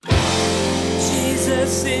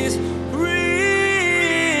Jesus is real.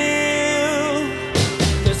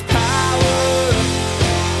 There's power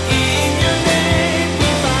in your name. We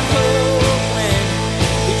find hope when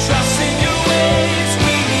we trust in your ways.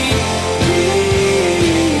 We need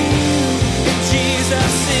real. And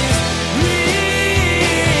Jesus is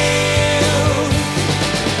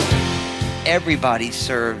real. Everybody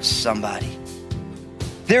serves somebody.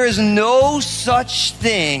 There is no such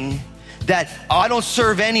thing that I don't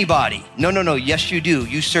serve anybody. No. Yes, you do.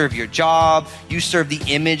 You serve your job. You serve the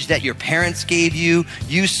image that your parents gave you.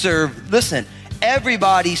 You serve, listen,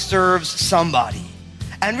 everybody serves somebody.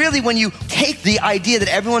 And really, when you take the idea that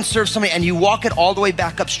everyone serves somebody and you walk it all the way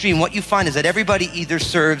back upstream, what you find is that everybody either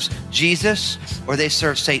serves Jesus or they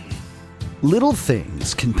serve Satan. Little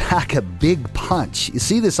things can pack a big punch. You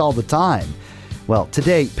see this all the time. Well,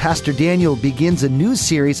 today, Pastor Daniel begins a new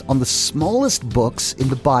series on the smallest books in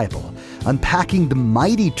the Bible, unpacking the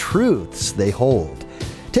mighty truths they hold.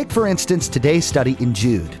 Take, for instance, today's study in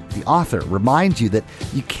Jude. The author reminds you that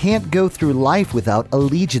you can't go through life without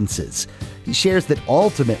allegiances. He shares that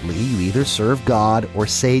ultimately you either serve God or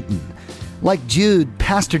Satan. Like Jude,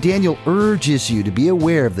 Pastor Daniel urges you to be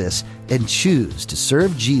aware of this and choose to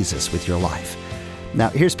serve Jesus with your life. Now,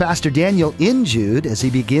 here's Pastor Daniel in Jude as he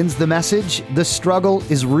begins the message, The Struggle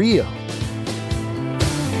is Real.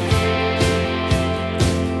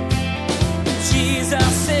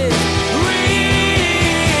 Jesus is real.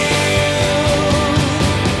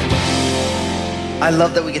 I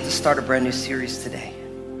love that we get to start a brand new series today.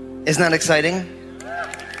 Isn't that exciting?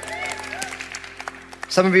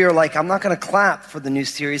 Some of you are like, I'm not going to clap for the new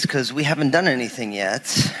series because we haven't done anything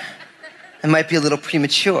yet. It might be a little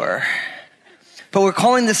premature. But we're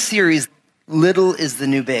calling this series, Little is the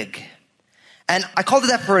New Big. And I called it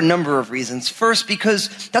that for a number of reasons. First,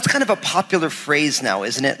 because that's kind of a popular phrase now,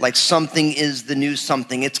 isn't it? Like something is the new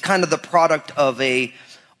something. It's kind of the product of a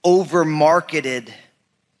over-marketed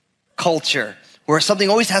culture where something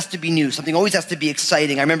always has to be new, something always has to be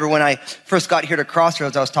exciting. I remember when I first got here to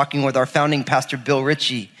Crossroads, I was talking with our founding pastor, Bill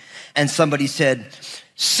Ritchie, and somebody said,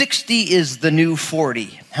 60 is the new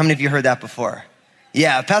 40. How many of you heard that before?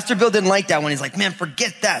 Yeah, Pastor Bill didn't like that one. He's like, man,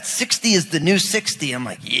 forget that. 60 is the new 60. I'm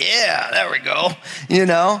like, yeah, there we go, you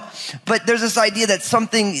know? But there's this idea that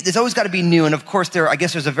there's always got to be new. And of course,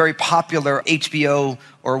 there's a very popular HBO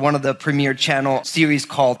or one of the premier channel series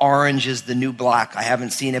called Orange is the New Black. I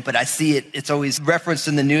haven't seen it, but I see it. It's always referenced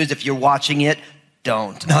in the news. If you're watching it,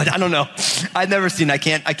 don't. No, I don't know. I've never seen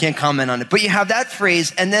it. I can't comment on it. But you have that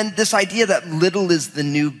phrase. And then this idea that little is the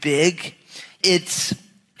new big. It's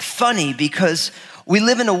funny because we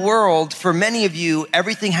live in a world, for many of you,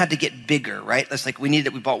 everything had to get bigger, right? That's like we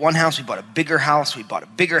bought one house, we bought a bigger house, we bought a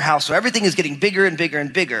bigger house. So everything is getting bigger and bigger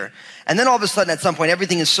and bigger. And then all of a sudden at some point,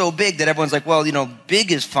 everything is so big that everyone's like, well,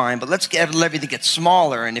 big is fine, but let's let everything get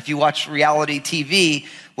smaller. And if you watch reality TV,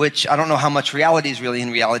 which I don't know how much reality is really in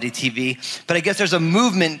reality TV, but I guess there's a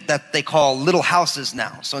movement that they call little houses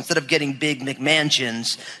now. So instead of getting big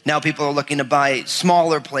McMansions, now people are looking to buy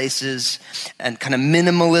smaller places and kind of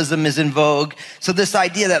minimalism is in vogue. So this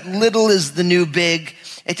idea that little is the new big,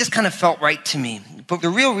 it just kind of felt right to me. But the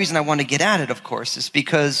real reason I want to get at it, of course, is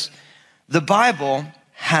because the Bible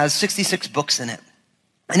has 66 books in it.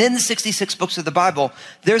 And in the 66 books of the Bible,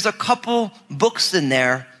 there's a couple books in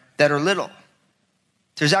there that are little.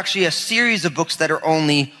 There's actually a series of books that are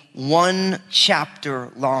only one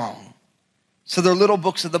chapter long. So they're little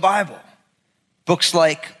books of the Bible. Books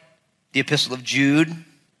like the Epistle of Jude,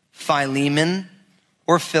 Philemon,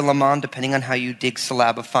 or Philemon, depending on how you dig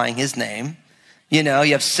syllabifying his name. You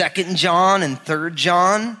have 2 John and 3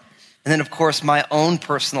 John. And then, of course, my own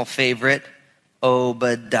personal favorite,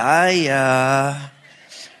 Obadiah.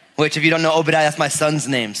 Which, if you don't know Obadiah, that's my son's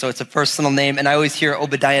name. So it's a personal name. And I always hear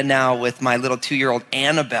Obadiah now with my little 2-year-old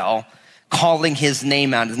Annabelle calling his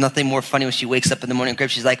name out. There's nothing more funny when she wakes up in the morning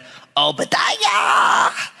crib. She's like,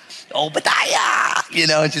 Obadiah, Obadiah.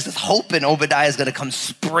 And she's just hoping Obadiah is going to come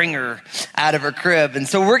spring her out of her crib. And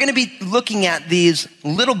so we're going to be looking at these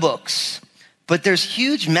little books. But there's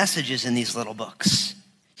huge messages in these little books.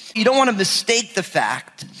 You don't want to mistake the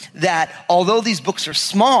fact that although these books are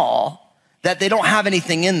small, that they don't have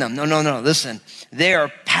anything in them. No. Listen, they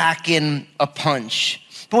are packing a punch.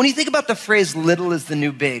 But when you think about the phrase, little is the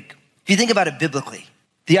new big, if you think about it biblically,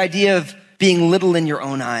 the idea of being little in your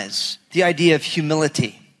own eyes, the idea of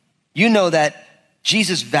humility, you know that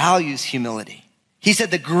Jesus values humility. He said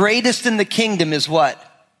the greatest in the kingdom is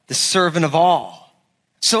what? The servant of all.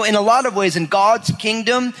 So in a lot of ways, in God's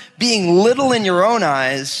kingdom, being little in your own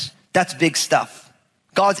eyes, that's big stuff.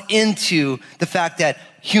 God's into the fact that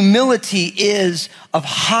humility is of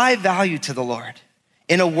high value to the Lord.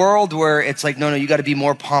 in a world where it's like, no, you got to be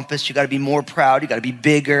more pompous, you got to be more proud, you got to be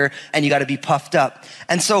bigger, and you got to be puffed up.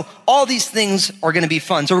 And so all these things are going to be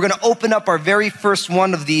fun. So we're going to open up our very first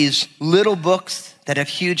one of these little books that have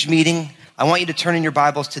huge meaning. I want you to turn in your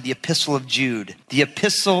Bibles to the Epistle of Jude. The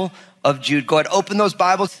Epistle of Jude. Go ahead, open those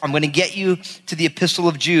Bibles. I'm going to get you to the Epistle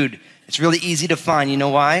of Jude. It's really easy to find. You know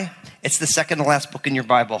why? It's the second to last book in your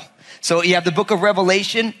Bible. So you have the book of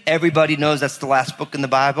Revelation. Everybody knows that's the last book in the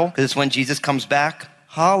Bible because it's when Jesus comes back.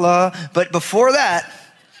 Holla. But before that,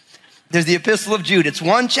 there's the Epistle of Jude. It's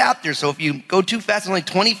one chapter. So if you go too fast, it's only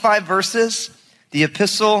 25 verses. The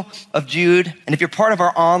Epistle of Jude. And if you're part of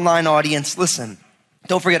our online audience, listen,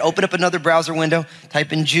 don't forget, open up another browser window,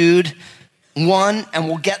 type in Jude 1, and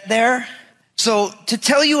we'll get there. So to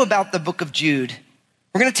tell you about the book of Jude,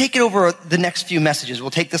 we're going to take it over the next few messages.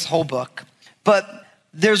 We'll take this whole book. But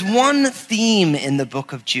there's one theme in the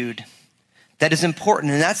book of Jude that is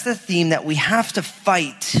important, and that's the theme that we have to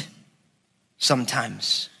fight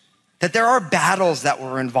sometimes. That there are battles that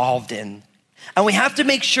we're involved in. And we have to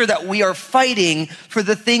make sure that we are fighting for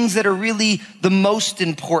the things that are really the most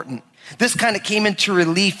important. This kind of came into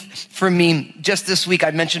relief for me just this week.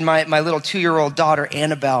 I mentioned my little 2-year-old daughter,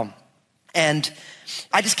 Annabelle. And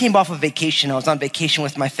I just came off of vacation. I was on vacation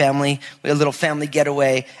with my family. We had a little family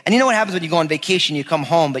getaway. And you know what happens when you go on vacation? You come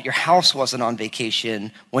home, but your house wasn't on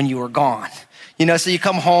vacation when you were gone. You know, so you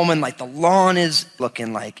come home and like the lawn is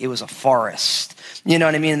looking like it was a forest. You know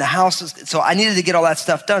what I mean? And the house is, so I needed to get all that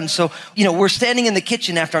stuff done. So, you know, we're standing in the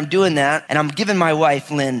kitchen after I'm doing that, and I'm giving my wife,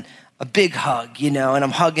 Lynn, a big hug, you know, and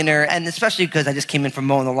I'm hugging her. And especially because I just came in from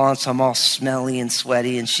mowing the lawn, so I'm all smelly and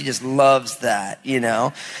sweaty, and she just loves that, you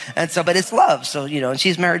know. And so, but it's love. So, you know, and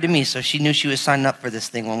she's married to me, so she knew she was signing up for this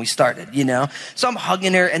thing when we started, you know. So I'm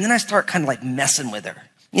hugging her, and then I start kind of like messing with her.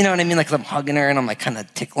 You know what I mean? Like I'm hugging her and I'm like kind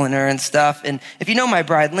of tickling her and stuff. And if you know my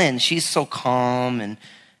bride, Lynn, she's so calm and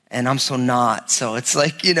I'm so not. So it's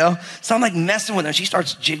like, you know, so I'm like messing with her. She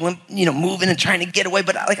starts jiggling, you know, moving and trying to get away.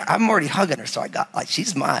 But like, I'm already hugging her. So I got like,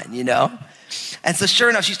 she's mine, you know? And so sure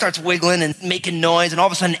enough, she starts wiggling and making noise. And all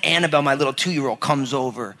of a sudden, Annabelle, my little 2-year-old, comes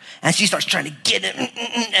over and she starts trying to get it.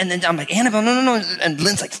 And then I'm like, Annabelle, no. And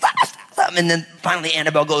Lynn's like, stop. And then finally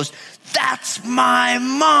Annabelle goes, that's my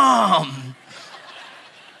mom.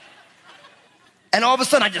 And all of a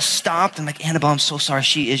sudden I just stopped. I'm like, Annabelle, I'm so sorry.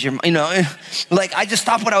 She is your mom. You know, like I just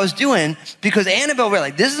stopped what I was doing because Annabelle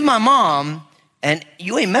realized, this is my mom and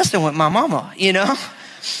you ain't messing with my mama, you know?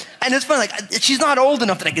 And it's funny, like she's not old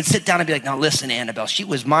enough that I could sit down and be like, now listen, Annabelle, she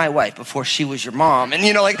was my wife before she was your mom. And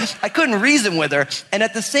you know, like I couldn't reason with her. And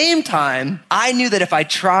at the same time, I knew that if I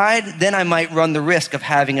tried, then I might run the risk of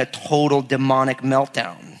having a total demonic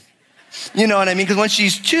meltdown. You know what I mean? Because when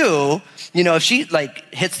she's 2, you know, if she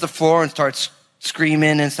like hits the floor and starts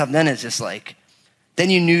screaming and stuff, then it's just like, then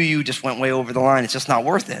you knew you just went way over the line. It's just not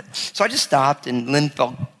worth it. So I just stopped and Lynn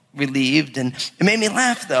felt relieved, and it made me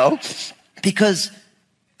laugh though, because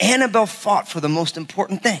Annabelle fought for the most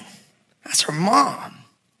important thing. That's her mom.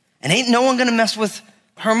 And ain't no one gonna mess with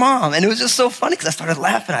her mom. And it was just so funny because I started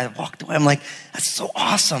laughing. I walked away. I'm like, that's so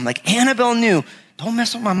awesome. Like Annabelle knew, don't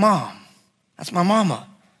mess with my mom. That's my mama,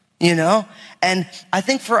 you know? And I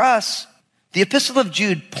think for us, the Epistle of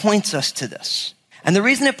Jude points us to this. And the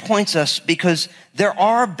reason it points us, because there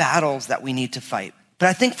are battles that we need to fight. But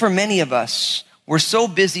I think for many of us, we're so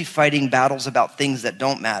busy fighting battles about things that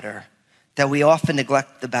don't matter that we often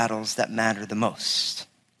neglect the battles that matter the most.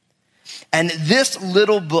 And this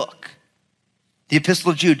little book, the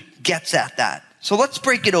Epistle of Jude, gets at that. So let's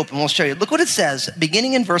break it open. We'll show you. Look what it says.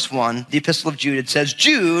 Beginning in verse 1, the Epistle of Jude, it says,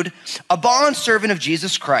 Jude, a bondservant of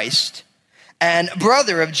Jesus Christ, and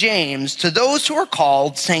brother of James, to those who are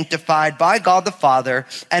called, sanctified by God the Father,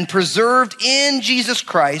 and preserved in Jesus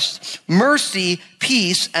Christ, mercy,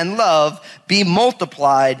 peace, and love be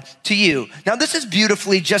multiplied to you. Now, this is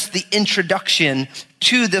beautifully just the introduction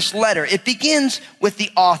to this letter. It begins with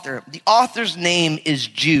the author. The author's name is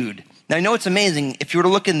Jude. Now, I know it's amazing. If you were to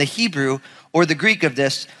look in the Hebrew or the Greek of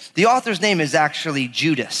this, the author's name is actually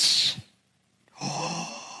Judas.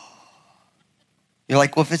 You're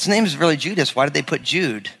like, well, if its name is really Judas, why did they put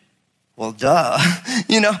Jude? Well, duh.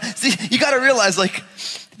 You know, see, you got to realize, like,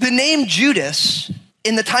 the name Judas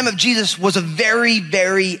in the time of Jesus was a very,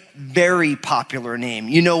 very, very popular name.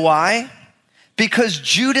 You know why? Because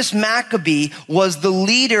Judas Maccabee was the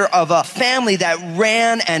leader of a family that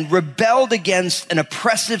ran and rebelled against an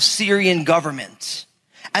oppressive Syrian government.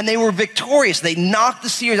 And they were victorious. They knocked the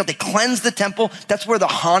Syrians out. They cleansed the temple. That's where the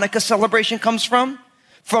Hanukkah celebration comes from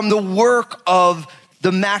the work of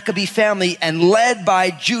the Maccabee family and led by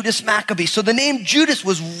Judas Maccabee. So the name Judas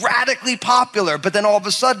was radically popular, but then all of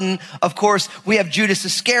a sudden, of course, we have Judas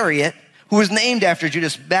Iscariot, who was named after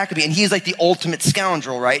Judas Maccabee, and he's like the ultimate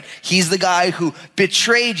scoundrel, right? He's the guy who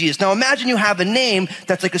betrayed Jesus. Now imagine you have a name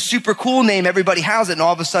that's like a super cool name, everybody has it, and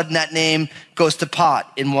all of a sudden that name goes to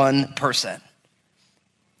pot in one person.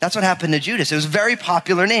 That's what happened to Judas. It was a very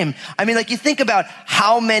popular name. I mean, like you think about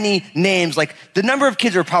how many names, like the number of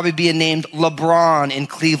kids who are probably being named LeBron in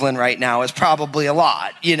Cleveland right now is probably a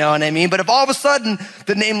lot, you know what I mean? But if all of a sudden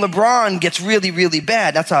the name LeBron gets really, really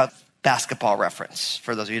bad, that's a basketball reference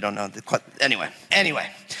for those of you who don't know. Anyway,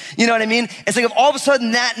 you know what I mean? It's like if all of a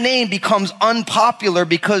sudden that name becomes unpopular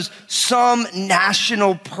because some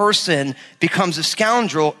national person becomes a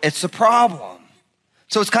scoundrel, it's a problem.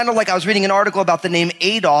 So it's kind of like I was reading an article about the name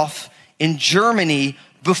Adolf in Germany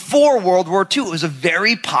before World War II. It was a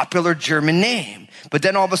very popular German name. But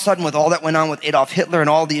then all of a sudden, with all that went on with Adolf Hitler and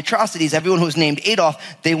all the atrocities, everyone who was named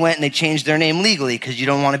Adolf, they went and they changed their name legally because you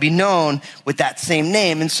don't want to be known with that same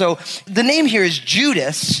name. And so the name here is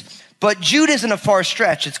Judas, but Jude isn't a far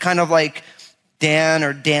stretch. It's kind of like Dan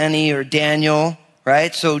or Danny or Daniel,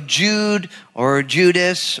 right? So Jude or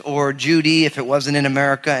Judas or Judy, if it wasn't in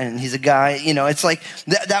America and he's a guy, you know, it's like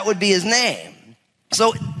that would be his name.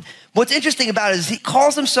 So what's interesting about it is he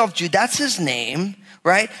calls himself Jude. That's his name,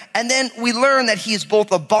 right? And then we learn that he is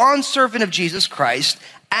both a bondservant of Jesus Christ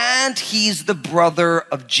and he's the brother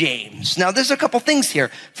of James. Now, there's a couple things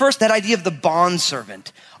here. First, that idea of the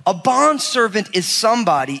bondservant. A bondservant is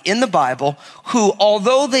somebody in the Bible who,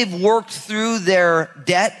 although they've worked through their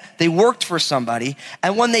debt, they worked for somebody,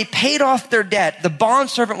 and when they paid off their debt, the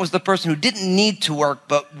bondservant was the person who didn't need to work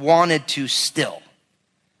but wanted to still.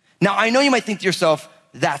 Now, I know you might think to yourself,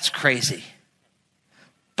 that's crazy.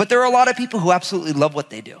 But there are a lot of people who absolutely love what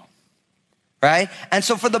they do. Right? And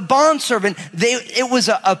so for the bondservant, it was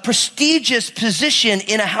a prestigious position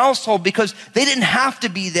in a household because they didn't have to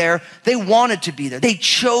be there. They wanted to be there. They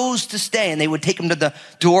chose to stay, and they would take him to the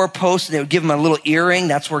doorpost and they would give him a little earring.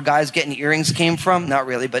 That's where guys getting earrings came from. Not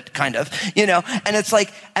really, but kind of, you know, and it's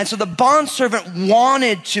like, and so the bondservant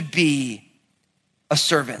wanted to be a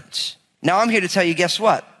servant. Now I'm here to tell you, guess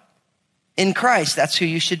what? In Christ, that's who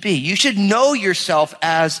you should be. You should know yourself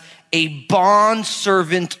as a bond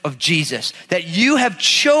servant of Jesus, that you have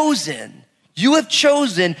chosen,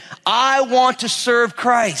 I want to serve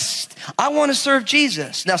Christ. I want to serve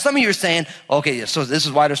Jesus. Now, some of you are saying, okay, so this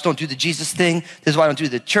is why I just don't do the Jesus thing. This is why I don't do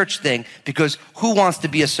the church thing, because who wants to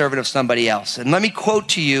be a servant of somebody else? And let me quote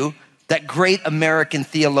to you that great American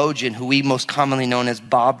theologian who we most commonly know as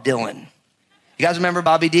Bob Dylan. You guys remember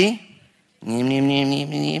Bobby D? See,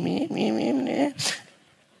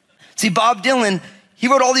 Bob Dylan, he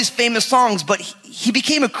wrote all these famous songs, but he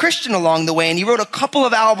became a Christian along the way, and he wrote a couple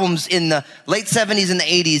of albums in the late 70s and the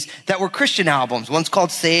 80s that were Christian albums. One's called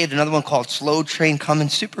Saved, another one called Slow Train Coming.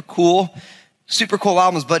 Super cool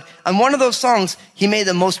albums. But on one of those songs, he made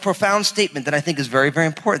the most profound statement that I think is very, very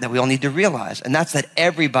important that we all need to realize, and that's that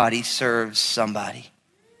everybody serves somebody.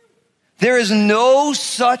 There is no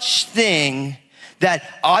such thing that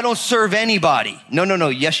I don't serve anybody. No.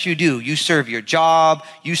 Yes, you do. You serve your job.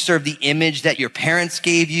 You serve the image that your parents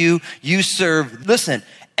gave you. Listen,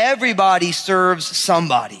 everybody serves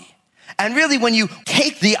somebody. And really, when you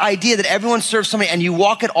take the idea that everyone serves somebody and you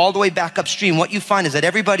walk it all the way back upstream, what you find is that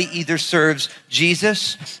everybody either serves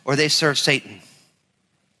Jesus or they serve Satan.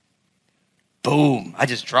 Boom. I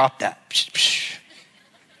just dropped that.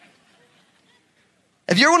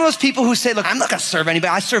 If you're one of those people who say, look, I'm not going to serve anybody,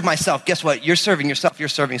 I serve myself, guess what? You're serving yourself, you're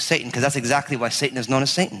serving Satan, because that's exactly why Satan is known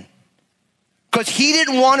as Satan. Because he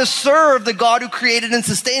didn't want to serve the God who created and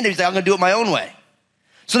sustained it. He's like, I'm going to do it my own way.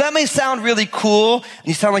 So that may sound really cool, and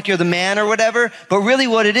you sound like you're the man or whatever, but really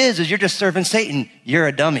what it is you're just serving Satan. You're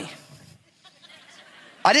a dummy.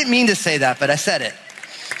 I didn't mean to say that, but I said it.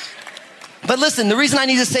 But listen, the reason I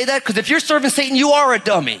need to say that, because if you're serving Satan, you are a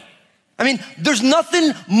dummy. I mean, there's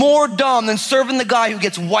nothing more dumb than serving the guy who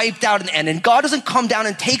gets wiped out in the end. And God doesn't come down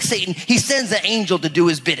and take Satan. He sends the angel to do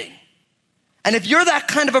his bidding. And if you're that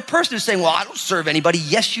kind of a person who's saying, well, I don't serve anybody.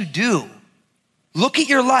 Yes, you do. Look at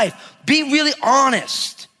your life. Be really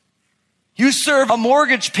honest. You serve a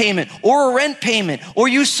mortgage payment or a rent payment, or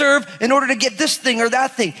you serve in order to get this thing or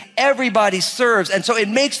that thing. Everybody serves. And so it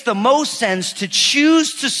makes the most sense to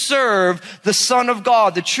choose to serve the Son of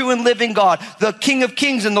God, the true and living God, the King of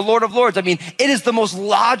Kings and the Lord of Lords. I mean, it is the most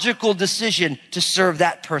logical decision to serve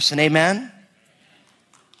that person. Amen?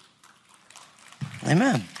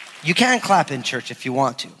 Amen. You can clap in church if you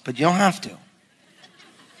want to, but you don't have to.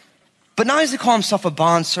 But not only does he call himself a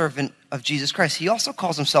bondservant of Jesus Christ, he also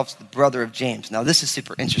calls himself the brother of James. Now, this is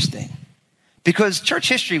super interesting because church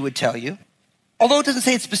history would tell you, although it doesn't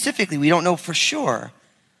say it specifically, we don't know for sure,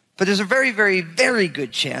 but there's a very, very, very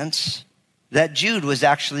good chance that Jude was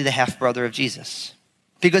actually the half-brother of Jesus.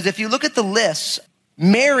 Because if you look at the list,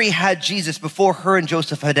 Mary had Jesus before her and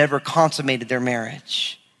Joseph had ever consummated their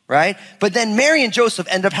marriage, right? But then Mary and Joseph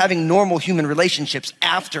end up having normal human relationships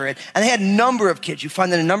after it. And they had a number of kids. You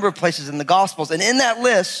find that in a number of places in the Gospels. And in that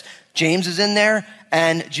list, James is in there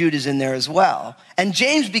and Jude is in there as well. And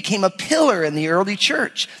James became a pillar in the early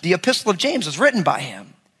church. The Epistle of James was written by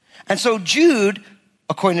him. And so Jude,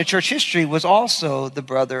 according to church history, was also the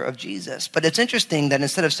brother of Jesus. But it's interesting that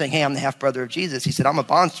instead of saying, hey, I'm the half-brother of Jesus, he said, I'm a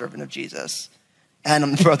bondservant of Jesus. And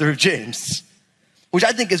I'm the brother of James, which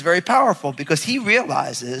I think is very powerful because he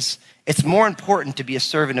realizes it's more important to be a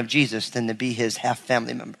servant of Jesus than to be his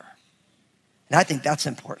half-family member. And I think that's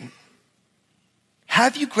important.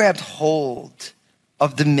 Have you grabbed hold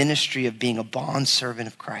of the ministry of being a bondservant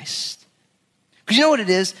of Christ? Because you know what it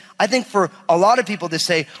is? I think for a lot of people to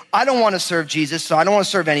say, I don't want to serve Jesus, so I don't want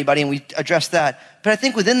to serve anybody, and we address that. But I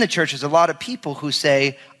think within the church, there's a lot of people who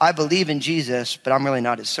say, I believe in Jesus, but I'm really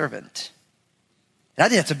not his servant. And I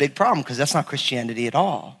think that's a big problem because that's not Christianity at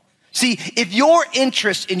all. See, if your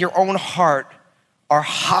interests in your own heart are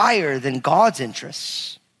higher than God's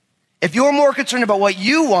interests, if you're more concerned about what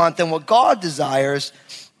you want than what God desires,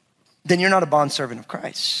 then you're not a bondservant of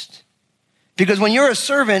Christ. Because when you're a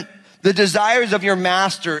servant, the desires of your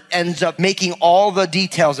master ends up making all the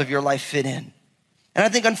details of your life fit in. And I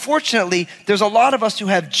think, unfortunately, there's a lot of us who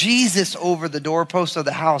have Jesus over the doorpost of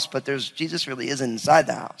the house, but Jesus really isn't inside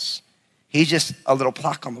the house. He's just a little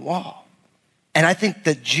plaque on the wall. And I think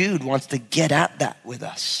that Jude wants to get at that with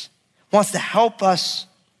us, wants to help us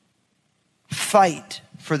fight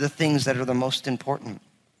for the things that are the most important.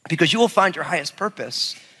 Because you will find your highest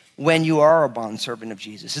purpose when you are a bondservant of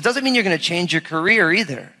Jesus. It doesn't mean you're going to change your career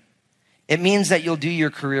either. It means that you'll do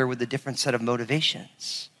your career with a different set of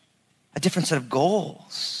motivations, a different set of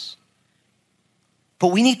goals. But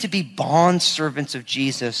we need to be bondservants of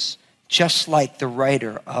Jesus, just like the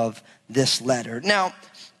writer of this letter. Now,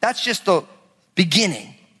 that's just the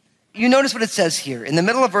beginning. You notice what it says here. In the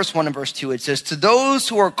middle of verse 1 and verse 2, it says, to those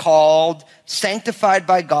who are called, sanctified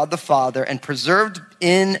by God the Father, and preserved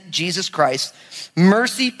in Jesus Christ,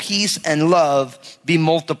 mercy, peace, and love be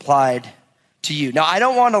multiplied to you. Now, I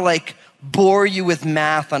don't want to bore you with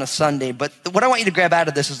math on a Sunday, but what I want you to grab out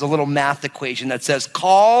of this is a little math equation that says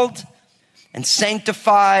called and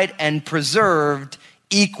sanctified and preserved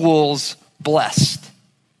equals blessed.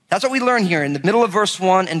 That's what we learn here in the middle of verse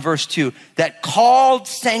 1 and verse 2, that called,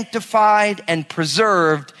 sanctified, and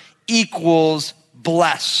preserved equals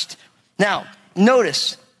blessed. Now,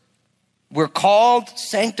 notice, we're called,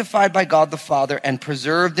 sanctified by God the Father, and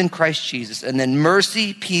preserved in Christ Jesus, and then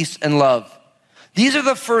mercy, peace, and love. These are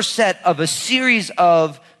the first set of a series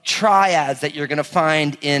of triads that you're going to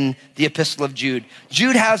find in the Epistle of Jude.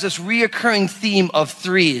 Jude has this reoccurring theme of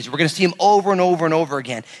threes. We're going to see them over and over and over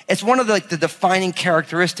again. It's one of the defining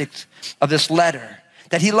characteristics of this letter,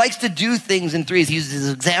 that he likes to do things in threes. He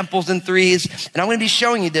uses examples in threes, and I'm going to be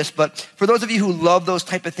showing you this, but for those of you who love those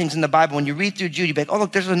type of things in the Bible, when you read through Jude, you'll be like, oh,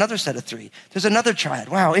 look, there's another set of three. There's another triad.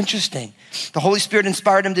 Wow, interesting. The Holy Spirit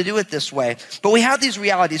inspired him to do it this way. But we have these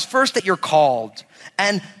realities. First, that you're called,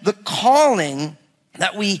 and the calling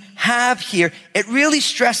that we have here, it really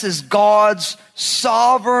stresses God's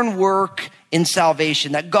sovereign work in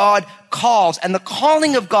salvation, that God calls, and the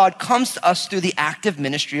calling of God comes to us through the active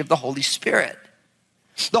ministry of the Holy Spirit.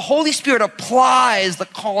 The Holy Spirit applies the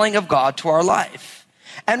calling of God to our life.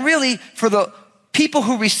 And really, for the people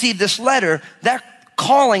who received this letter, that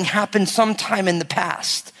calling happened sometime in the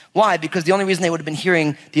past. Why? Because the only reason they would have been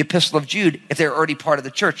hearing the Epistle of Jude if they were already part of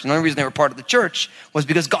the church. And the only reason they were part of the church was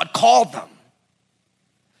because God called them.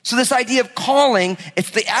 So this idea of calling, it's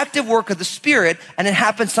the active work of the Spirit, and it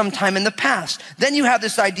happened sometime in the past. Then you have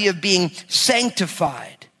this idea of being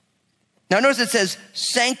sanctified. Now notice it says,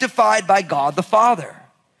 sanctified by God the Father.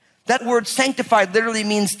 That word sanctified literally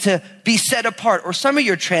means to be set apart, or some of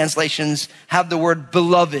your translations have the word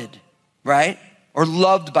beloved, right? Or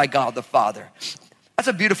loved by God the Father. That's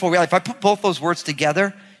a beautiful reality. If I put both those words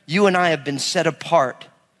together, you and I have been set apart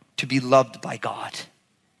to be loved by God.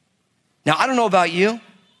 Now, I don't know about you,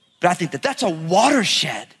 but I think that that's a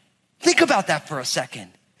watershed. Think about that for a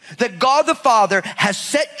second. That God the Father has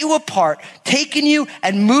set you apart, taken you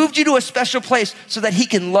and moved you to a special place so that he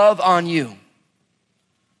can love on you.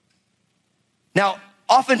 Now,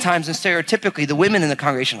 oftentimes and stereotypically, the women in the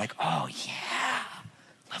congregation are like, oh yeah,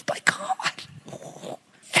 loved by God. Oh,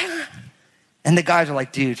 yeah. And the guys are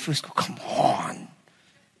like, dude, Fusco, come on.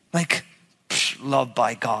 Loved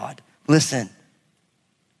by God. Listen.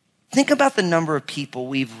 Think about the number of people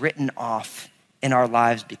we've written off in our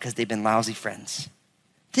lives because they've been lousy friends.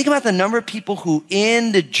 Think about the number of people who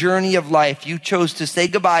in the journey of life you chose to say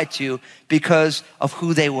goodbye to because of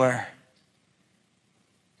who they were.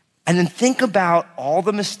 And then think about all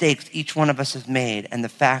the mistakes each one of us has made and the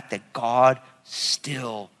fact that God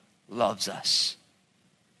still loves us.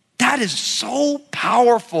 That is so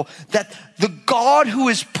powerful that the God who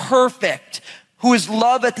is perfect, who is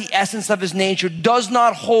love at the essence of his nature, does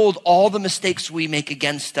not hold all the mistakes we make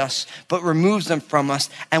against us, but removes them from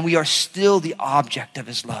us, and we are still the object of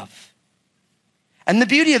his love. And the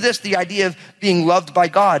beauty of this, the idea of being loved by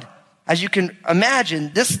God, as you can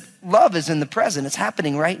imagine, this love is in the present. It's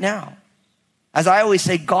happening right now. As I always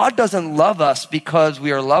say, God doesn't love us because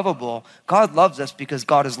we are lovable. God loves us because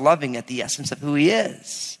God is loving at the essence of who he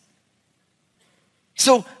is.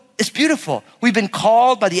 So it's beautiful. We've been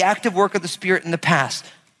called by the active work of the Spirit in the past.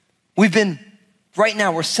 Right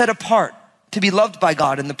now, we're set apart to be loved by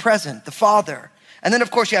God in the present, the Father. And then, of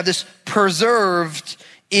course, you have this preserved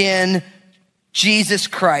in Jesus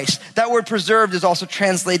Christ. That word preserved is also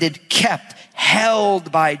translated kept,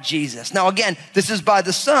 held by Jesus. Now, again, this is by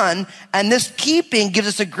the Son, and this keeping gives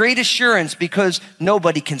us a great assurance because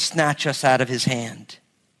nobody can snatch us out of his hand.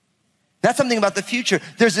 That's something about the future.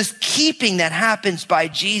 There's this keeping that happens by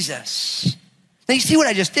Jesus. Now, you see what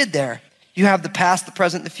I just did there? You have the past, the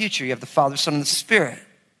present, and the future. You have the Father, Son, and the Spirit.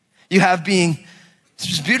 You have it's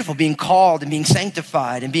just beautiful, being called and being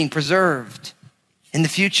sanctified and being preserved in the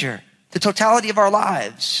future. The totality of our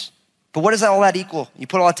lives. But what does all that equal? You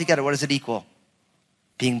put all that together, what does it equal?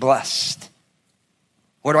 Being blessed.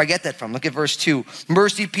 Where do I get that from? Look at verse 2.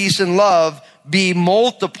 Mercy, peace, and love be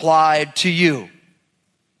multiplied to you.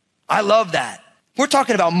 I love that. We're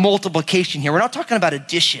talking about multiplication here. We're not talking about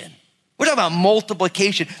addition. We're talking about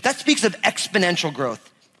multiplication. That speaks of exponential growth,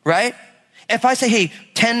 right? If I say, hey,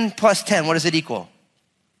 10 plus 10, what does it equal?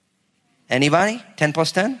 Anybody? 10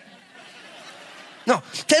 plus 10? No,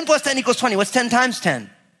 10 plus 10 equals 20. What's 10 times 10?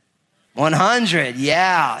 100,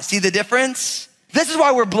 yeah. See the difference? This is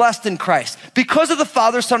why we're blessed in Christ. Because of the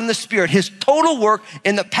Father, Son, and the Spirit, his total work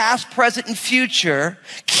in the past, present, and future,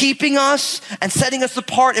 keeping us and setting us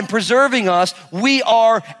apart and preserving us, we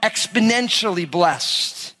are exponentially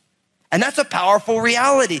blessed. And that's a powerful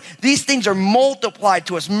reality. These things are multiplied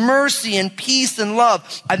to us, mercy and peace and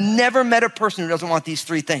love. I've never met a person who doesn't want these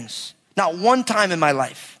three things. Not one time in my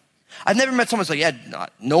life. I've never met someone who's like, yeah,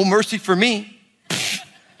 no mercy for me.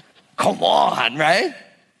 Come on, right?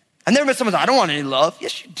 I never met someone who's like, I don't want any love.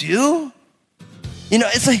 Yes, you do. You know,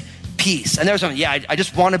 it's like peace. And there's someone, yeah, I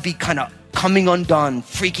just want to be kind of coming undone,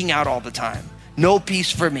 freaking out all the time. No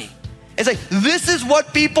peace for me. It's like, this is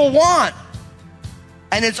what people want.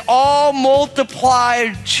 And it's all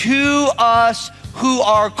multiplied to us who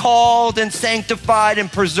are called and sanctified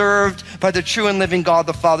and preserved by the true and living God,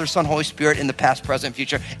 the Father, Son, Holy Spirit in the past, present,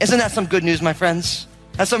 future. Isn't that some good news, my friends?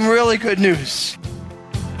 That's some really good news.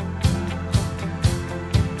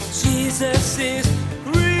 Jesus is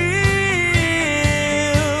real.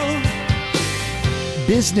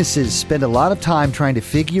 Businesses spend a lot of time trying to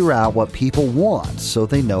figure out what people want so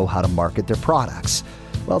they know how to market their products.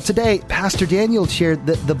 Well, today, Pastor Daniel shared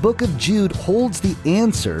that the book of Jude holds the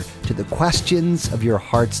answer to the questions of your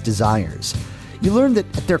heart's desires. You learn that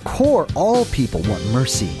at their core, all people want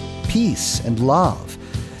mercy, peace, and love.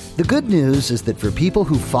 The good news is that for people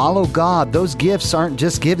who follow God, those gifts aren't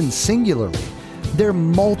just given singularly. They're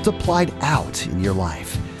multiplied out in your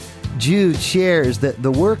life. Jude shares that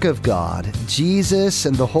the work of God, Jesus,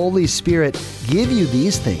 and the Holy Spirit give you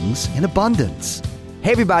these things in abundance.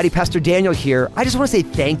 Hey everybody, Pastor Daniel here. I just want to say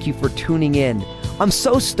thank you for tuning in. I'm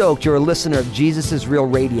so stoked you're a listener of Jesus is Real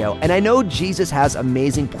Radio, and I know Jesus has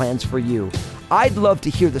amazing plans for you. I'd love to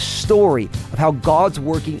hear the story of how God's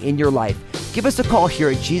working in your life. Give us a call here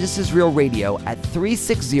at Jesus is Real Radio at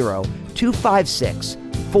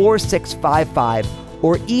 360-256-4655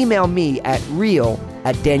 or email me at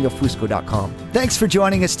real@danielfusco.com. Thanks for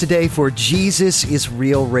joining us today for Jesus is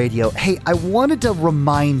Real Radio. Hey, I wanted to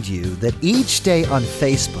remind you that each day on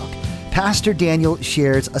Facebook, Pastor Daniel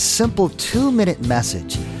shares a simple 2-minute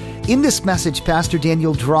message. In this message, Pastor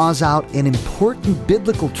Daniel draws out an important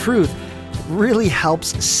biblical truth that really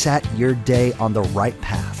helps set your day on the right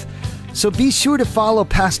path. So be sure to follow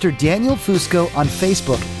Pastor Daniel Fusco on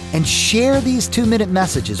Facebook and share these 2-minute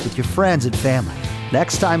messages with your friends and family.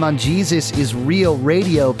 Next time on Jesus is Real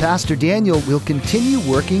Radio, Pastor Daniel will continue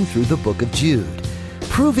working through the book of Jude,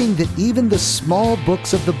 proving that even the small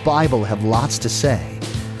books of the Bible have lots to say.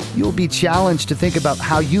 You'll be challenged to think about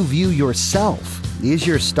how you view yourself. Is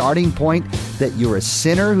your starting point that you're a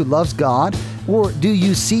sinner who loves God, or do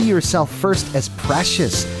you see yourself first as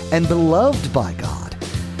precious and beloved by God?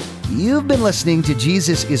 You've been listening to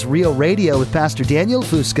Jesus is Real Radio with Pastor Daniel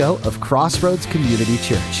Fusco of Crossroads Community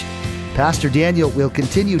Church. Pastor Daniel will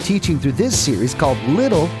continue teaching through this series called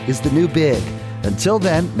Little is the New Big. Until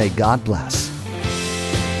then, may God bless.